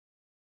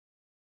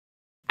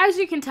As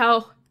you can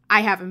tell,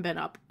 I haven't been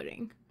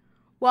uploading.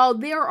 While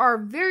there are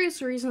various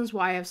reasons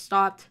why I've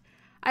stopped,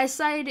 I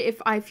decided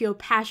if I feel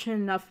passionate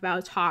enough about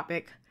a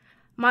topic,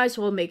 might as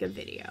well make a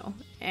video,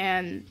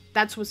 and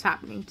that's what's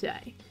happening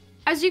today.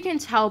 As you can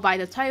tell by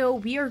the title,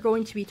 we are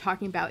going to be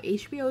talking about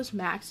HBO's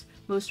Max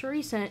most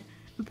recent,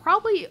 and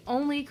probably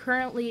only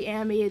currently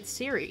animated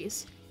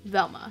series,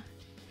 VELMA.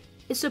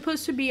 It's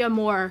supposed to be a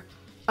more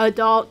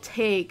adult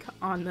take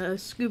on the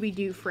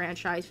Scooby-Doo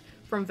franchise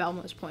from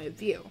Velma's point of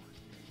view.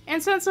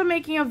 And since I'm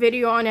making a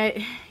video on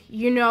it,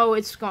 you know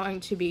it's going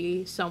to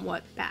be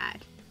somewhat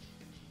bad.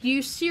 Do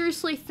you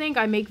seriously think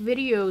I make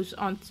videos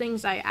on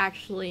things I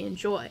actually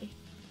enjoy?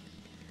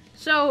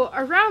 So,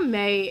 around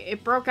May,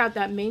 it broke out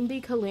that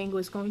Mindy Kaling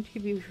was going to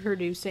be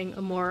producing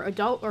a more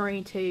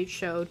adult-oriented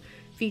show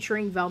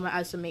featuring Velma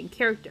as the main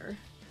character.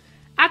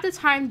 At the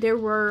time, there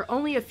were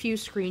only a few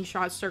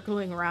screenshots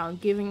circling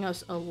around giving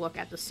us a look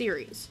at the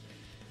series.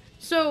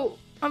 So,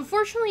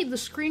 unfortunately, the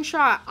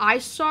screenshot I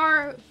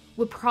saw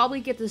would probably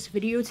get this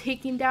video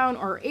taken down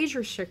or age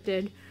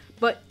restricted,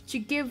 but to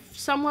give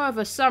somewhat of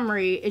a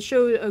summary, it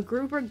showed a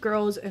group of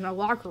girls in a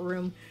locker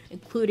room,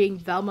 including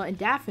Velma and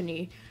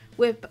Daphne,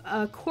 with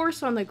a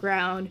corpse on the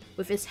ground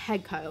with its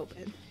head cut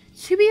open.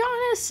 To be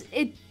honest,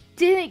 it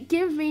didn't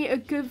give me a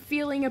good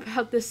feeling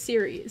about this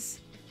series.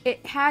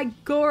 It had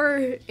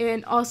gore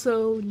and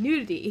also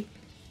nudity.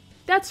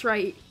 That's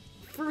right,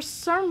 for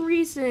some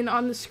reason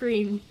on the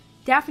screen,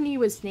 Daphne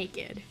was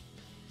naked.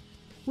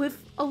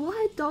 With a lot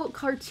of adult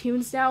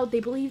cartoons now,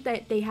 they believe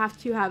that they have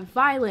to have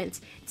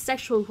violence and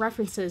sexual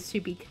references to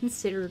be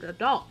considered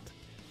adult.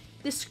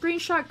 This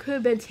screenshot could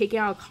have been taken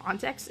out of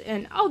context,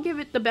 and I'll give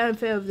it the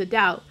benefit of the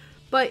doubt,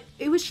 but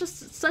it was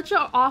just such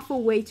an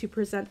awful way to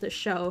present the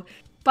show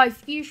by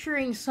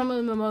featuring some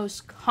of the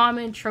most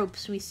common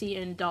tropes we see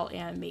in adult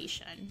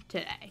animation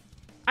today.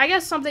 I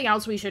guess something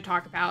else we should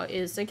talk about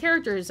is the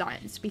character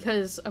designs,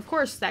 because of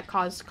course that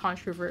caused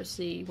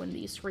controversy when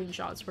these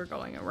screenshots were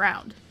going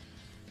around.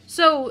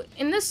 So,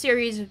 in this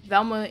series,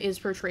 Velma is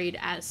portrayed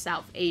as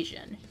South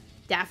Asian,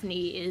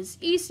 Daphne is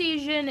East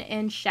Asian,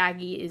 and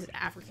Shaggy is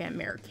African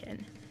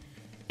American.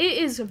 It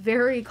is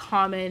very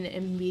common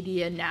in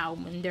media now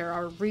when there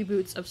are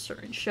reboots of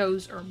certain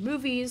shows or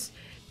movies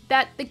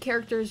that the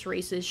characters'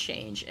 races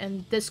change,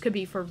 and this could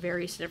be for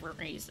various different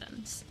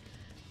reasons.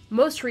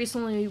 Most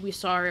recently, we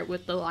saw it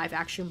with the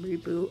live-action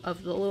reboot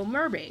of The Little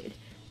Mermaid,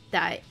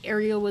 that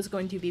Ariel was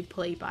going to be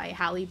played by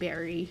Halle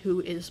Berry,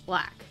 who is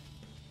black.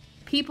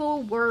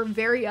 People were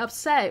very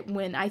upset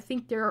when I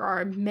think there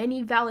are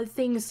many valid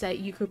things that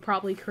you could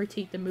probably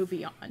critique the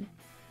movie on.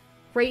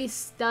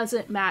 Race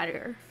doesn't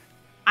matter.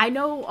 I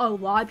know a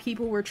lot of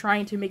people were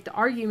trying to make the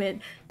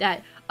argument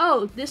that,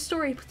 oh, this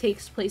story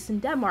takes place in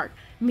Denmark,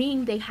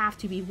 meaning they have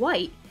to be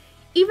white,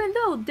 even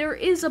though there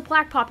is a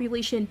black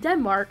population in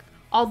Denmark,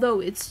 although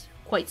it's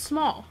quite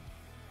small.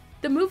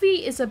 The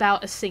movie is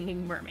about a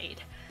singing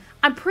mermaid.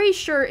 I'm pretty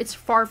sure it's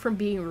far from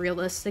being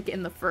realistic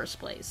in the first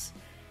place.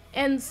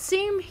 And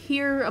same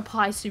here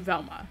applies to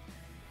Velma.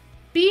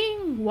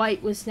 Being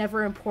white was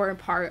never an important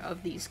part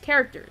of these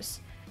characters,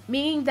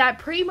 meaning that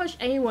pretty much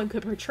anyone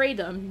could portray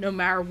them no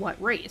matter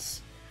what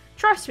race.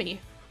 Trust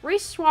me,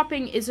 race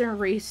swapping isn't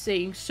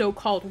erasing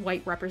so-called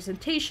white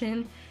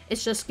representation,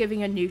 it's just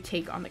giving a new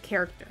take on the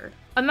character.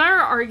 Another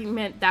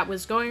argument that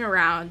was going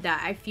around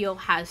that I feel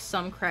has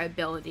some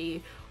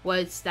credibility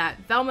was that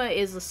Velma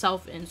is a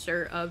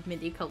self-insert of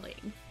Mindy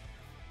Kaling.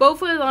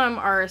 Both of them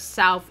are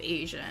South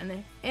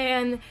Asian,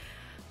 and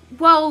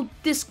while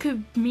this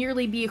could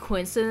merely be a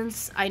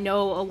coincidence, I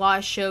know a lot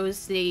of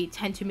shows, they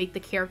tend to make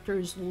the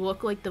characters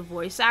look like the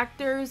voice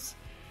actors.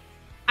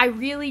 I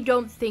really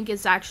don't think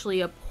it's actually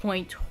a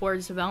point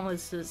towards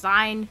Velma's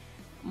design,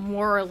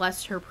 more or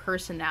less her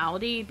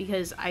personality,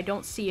 because I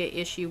don't see an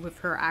issue with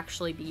her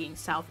actually being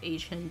South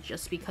Asian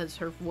just because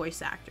her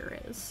voice actor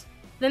is.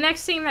 The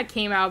next thing that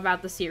came out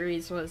about the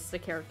series was the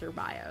character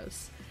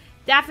bios.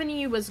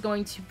 Daphne was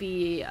going to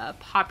be a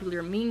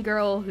popular mean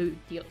girl who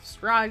deals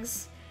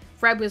drugs.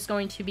 Fred was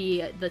going to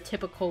be the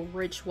typical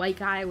rich white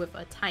guy with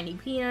a tiny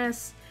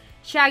penis.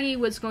 Shaggy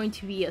was going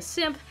to be a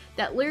simp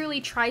that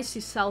literally tries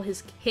to sell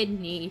his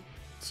kidney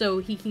so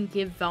he can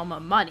give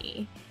Velma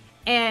money.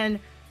 And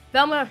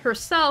Velma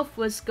herself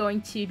was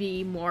going to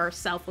be more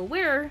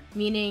self-aware,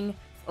 meaning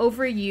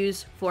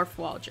overused fourth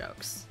wall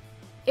jokes.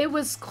 It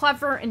was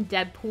clever in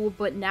Deadpool,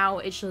 but now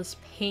it's just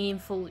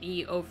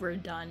painfully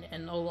overdone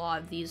in a lot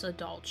of these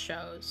adult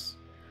shows.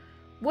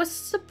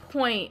 What's the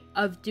point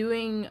of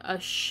doing a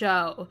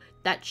show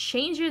that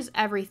changes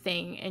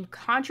everything and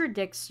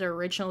contradicts the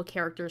original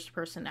character's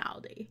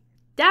personality?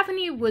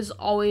 Daphne was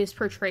always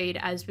portrayed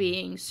as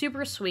being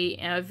super sweet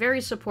and a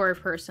very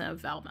supportive person of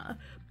Velma,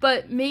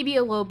 but maybe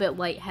a little bit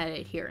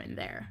lightheaded here and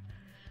there.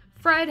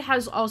 Fred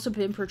has also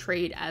been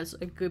portrayed as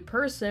a good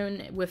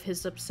person with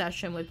his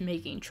obsession with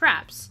making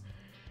traps.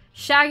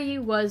 Shaggy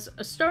was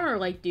a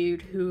stoner-like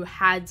dude who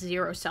had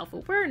zero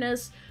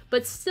self-awareness,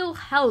 but still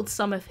held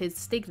some of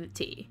his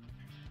dignity.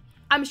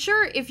 I'm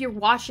sure if you're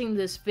watching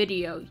this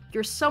video,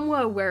 you're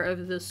somewhat aware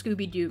of the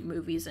Scooby-Doo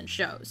movies and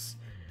shows.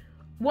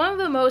 One of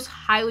the most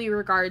highly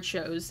regarded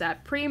shows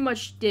that pretty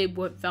much did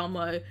what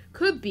Velma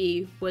could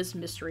be was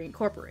Mystery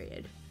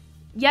Incorporated.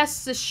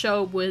 Yes, this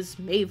show was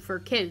made for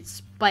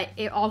kids, but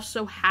it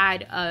also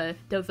had a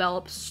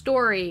developed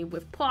story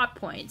with plot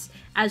points,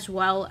 as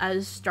well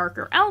as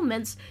darker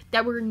elements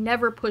that were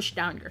never pushed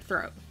down your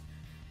throat.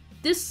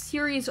 This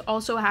series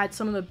also had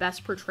some of the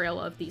best portrayal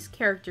of these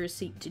characters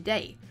seen to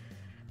date.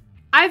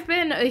 I've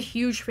been a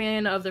huge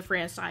fan of the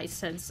franchise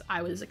since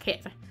I was a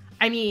kid.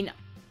 I mean,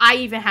 I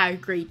even had a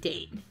Great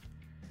Dane.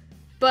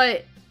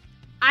 But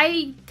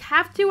I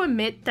have to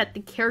admit that the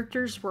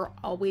characters were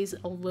always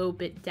a little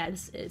bit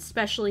dense,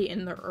 especially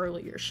in the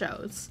earlier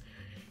shows.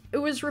 It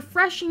was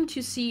refreshing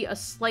to see a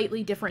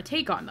slightly different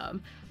take on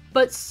them,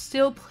 but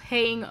still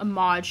paying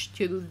homage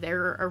to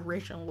their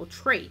original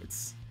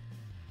traits.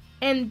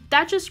 And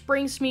that just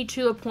brings me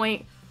to the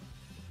point,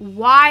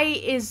 why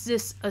is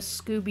this a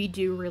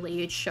Scooby-Doo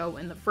related show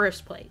in the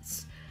first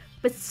place?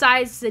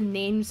 Besides the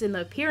names and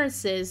the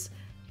appearances,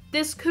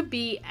 this could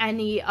be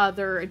any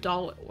other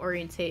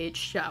adult-oriented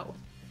show.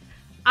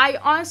 I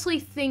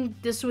honestly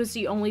think this was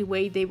the only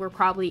way they were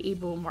probably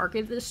able to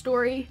market this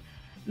story.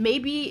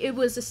 Maybe it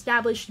was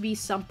established to be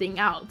something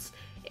else,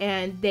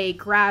 and they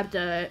grabbed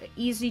a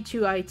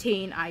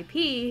easy-to-attain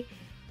IP,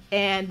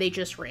 and they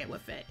just ran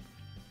with it.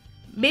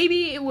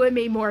 Maybe it would have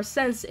made more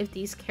sense if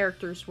these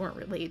characters weren't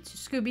related to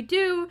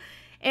Scooby-Doo,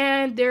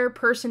 and their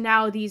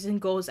personalities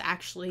and goals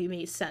actually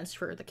made sense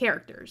for the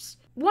characters.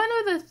 One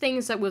of the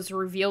things that was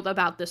revealed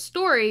about the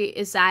story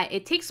is that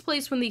it takes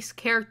place when these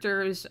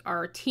characters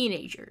are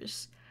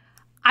teenagers.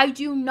 I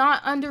do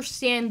not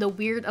understand the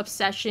weird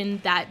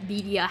obsession that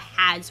media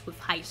has with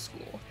high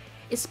school,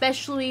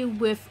 especially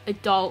with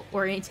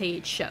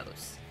adult-oriented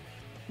shows.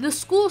 The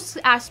school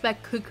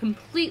aspect could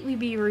completely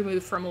be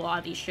removed from a lot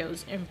of these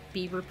shows and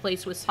be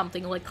replaced with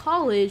something like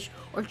college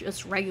or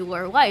just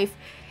regular life,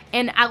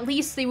 and at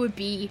least they would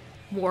be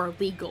more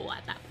legal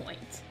at that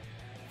point.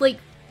 Like,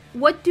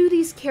 what do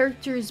these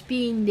characters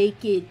being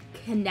naked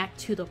connect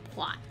to the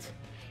plot?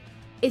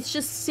 It's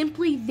just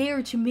simply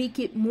there to make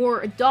it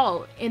more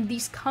adult, and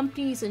these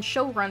companies and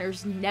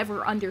showrunners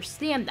never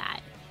understand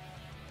that.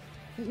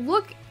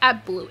 Look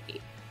at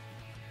Bluey.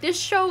 This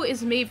show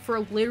is made for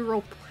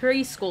literal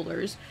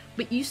preschoolers,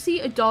 but you see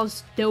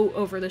adults dote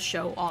over the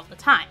show all the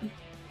time.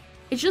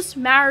 It just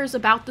matters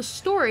about the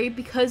story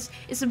because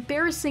it's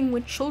embarrassing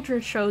when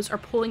children's shows are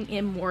pulling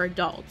in more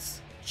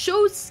adults.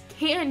 Shows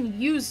can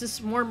use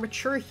this more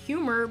mature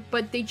humor,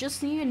 but they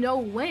just need to know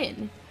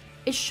when.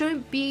 It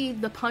shouldn't be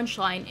the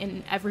punchline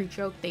in every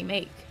joke they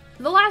make.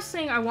 The last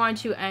thing I want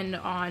to end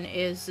on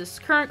is this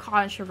current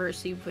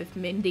controversy with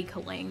Mindy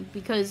Kaling,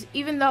 because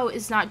even though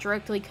it's not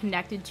directly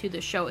connected to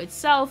the show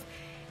itself,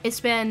 it's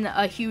been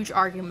a huge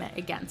argument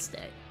against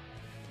it.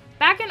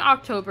 Back in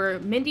October,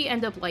 Mindy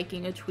ended up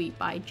liking a tweet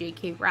by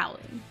J.K.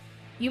 Rowling.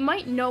 You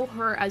might know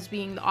her as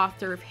being the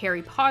author of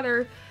Harry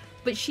Potter,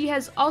 but she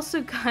has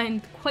also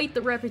gotten quite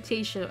the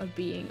reputation of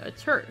being a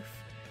TERF.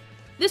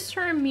 This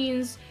term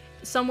means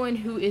someone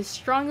who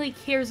strongly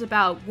cares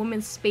about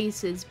women's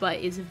spaces but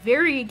is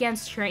very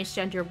against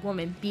transgender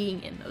women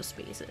being in those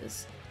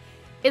spaces.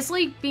 It's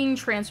like being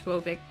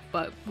transphobic,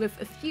 but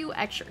with a few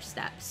extra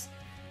steps.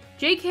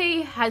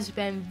 JK has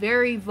been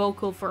very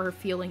vocal for her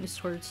feelings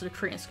towards the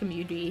trans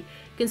community,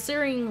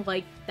 considering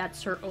like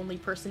that's her only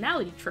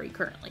personality trait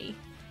currently.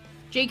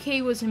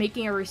 JK was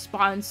making a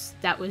response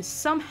that was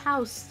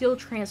somehow still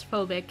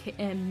transphobic,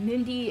 and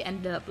Mindy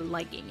ended up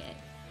liking it.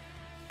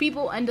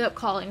 People ended up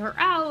calling her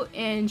out,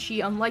 and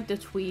she unliked the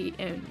tweet,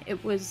 and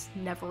it was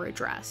never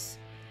addressed.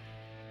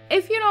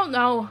 If you don't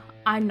know,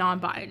 I'm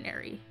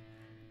non-binary.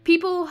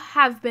 People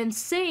have been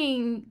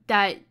saying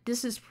that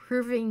this is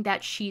proving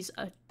that she's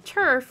a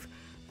TERF,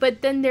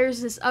 but then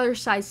there's this other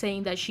side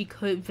saying that she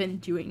could have been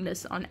doing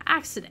this on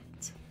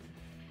accident.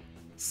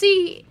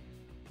 See,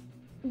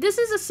 this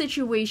is a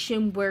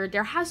situation where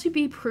there has to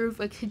be proof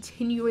of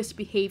continuous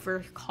behavior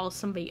to call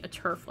somebody a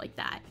TERF like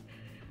that.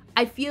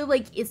 I feel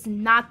like it's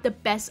not the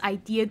best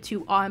idea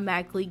to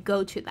automatically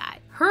go to that.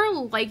 Her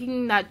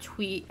liking that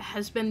tweet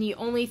has been the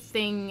only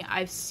thing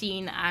I've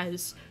seen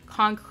as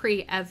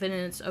concrete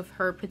evidence of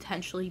her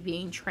potentially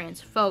being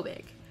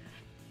transphobic.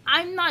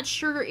 I'm not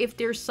sure if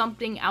there's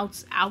something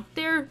else out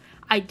there.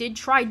 I did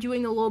try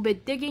doing a little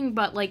bit digging,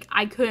 but like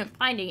I couldn't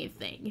find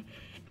anything.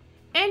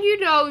 And you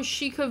know,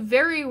 she could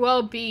very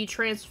well be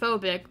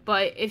transphobic,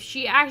 but if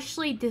she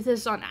actually did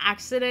this on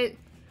accident,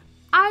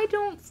 I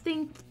don't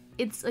think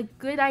it's a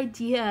good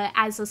idea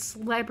as a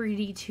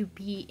celebrity to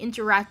be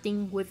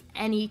interacting with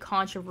any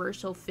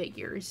controversial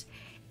figures.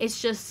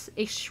 It's just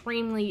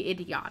extremely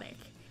idiotic.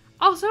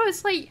 Also,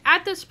 it's like,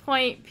 at this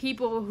point,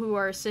 people who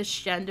are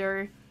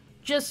cisgender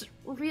just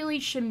really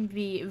shouldn't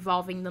be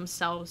involving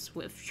themselves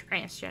with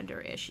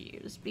transgender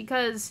issues,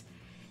 because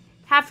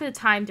half the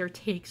time their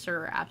takes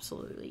are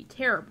absolutely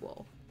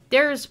terrible.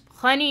 There's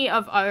plenty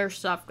of other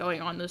stuff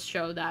going on this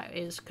show that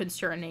is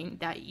concerning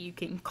that you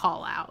can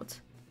call out.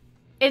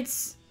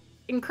 It's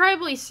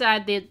incredibly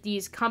sad that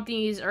these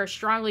companies are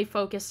strongly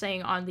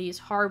focusing on these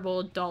horrible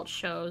adult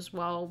shows,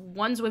 while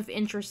ones with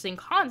interesting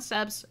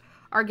concepts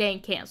are getting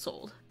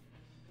canceled.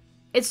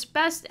 It's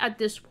best at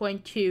this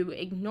point to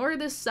ignore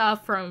this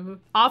stuff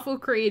from awful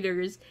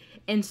creators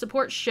and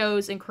support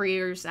shows and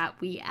creators that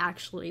we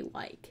actually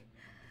like.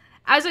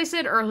 As I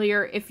said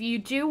earlier, if you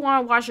do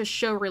want to watch a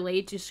show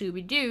related to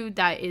Scooby-Doo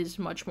that is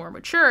much more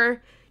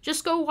mature,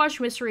 just go watch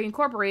Mystery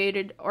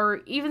Incorporated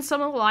or even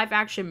some of the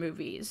live-action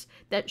movies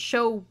that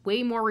show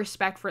way more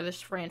respect for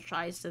this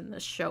franchise than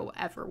this show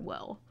ever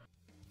will.